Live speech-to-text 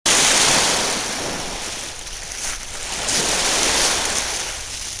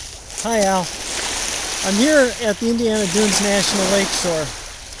Hi Al. I'm here at the Indiana Dunes National Lakeshore,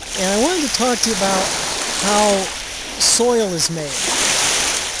 and I wanted to talk to you about how soil is made.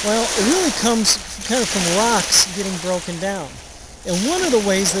 Well, it really comes kind of from rocks getting broken down. And one of the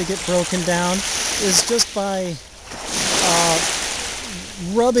ways they get broken down is just by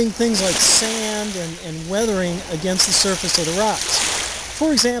rubbing things like sand and weathering against the surface of the rocks.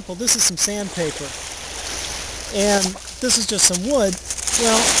 For example, this is some sandpaper, and this is just some wood.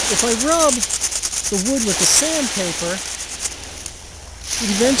 Well, if I rub the wood with the sandpaper,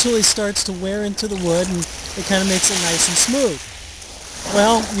 it eventually starts to wear into the wood, and it kind of makes it nice and smooth.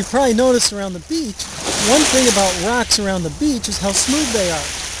 Well, you probably noticed around the beach, one thing about rocks around the beach is how smooth they are.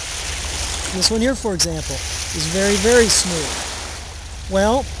 This one here, for example, is very, very smooth.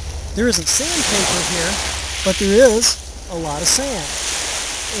 Well, there isn't sandpaper here, but there is a lot of sand.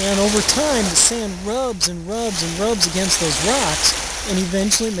 And over time, the sand rubs and rubs and rubs against those rocks and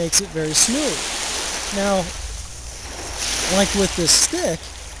eventually makes it very smooth. Now, like with this stick,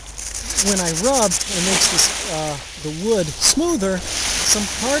 when I rub, it makes the wood smoother. Some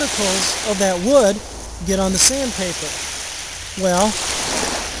particles of that wood get on the sandpaper. Well,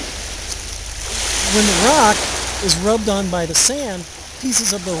 when the rock is rubbed on by the sand,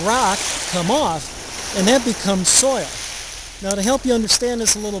 pieces of the rock come off, and that becomes soil. Now, to help you understand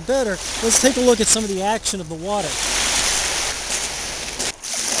this a little better, let's take a look at some of the action of the water.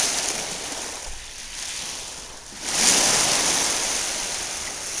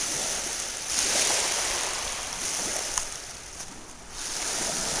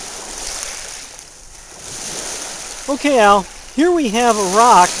 Okay, Al, here we have a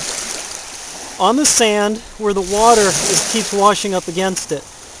rock on the sand where the water keeps washing up against it.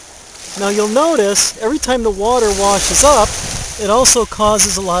 Now you'll notice every time the water washes up, it also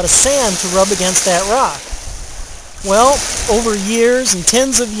causes a lot of sand to rub against that rock. Well, over years and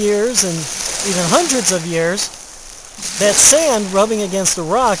tens of years and even hundreds of years, that sand rubbing against the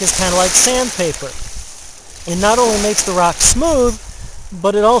rock is kind of like sandpaper. It not only makes the rock smooth,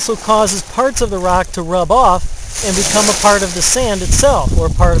 but it also causes parts of the rock to rub off and become a part of the sand itself, or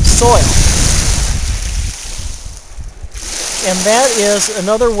part of soil. And that is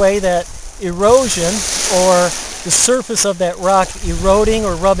another way that erosion, or the surface of that rock eroding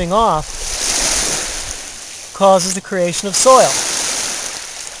or rubbing off, causes the creation of soil.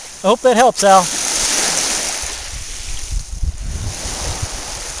 I hope that helps, Al.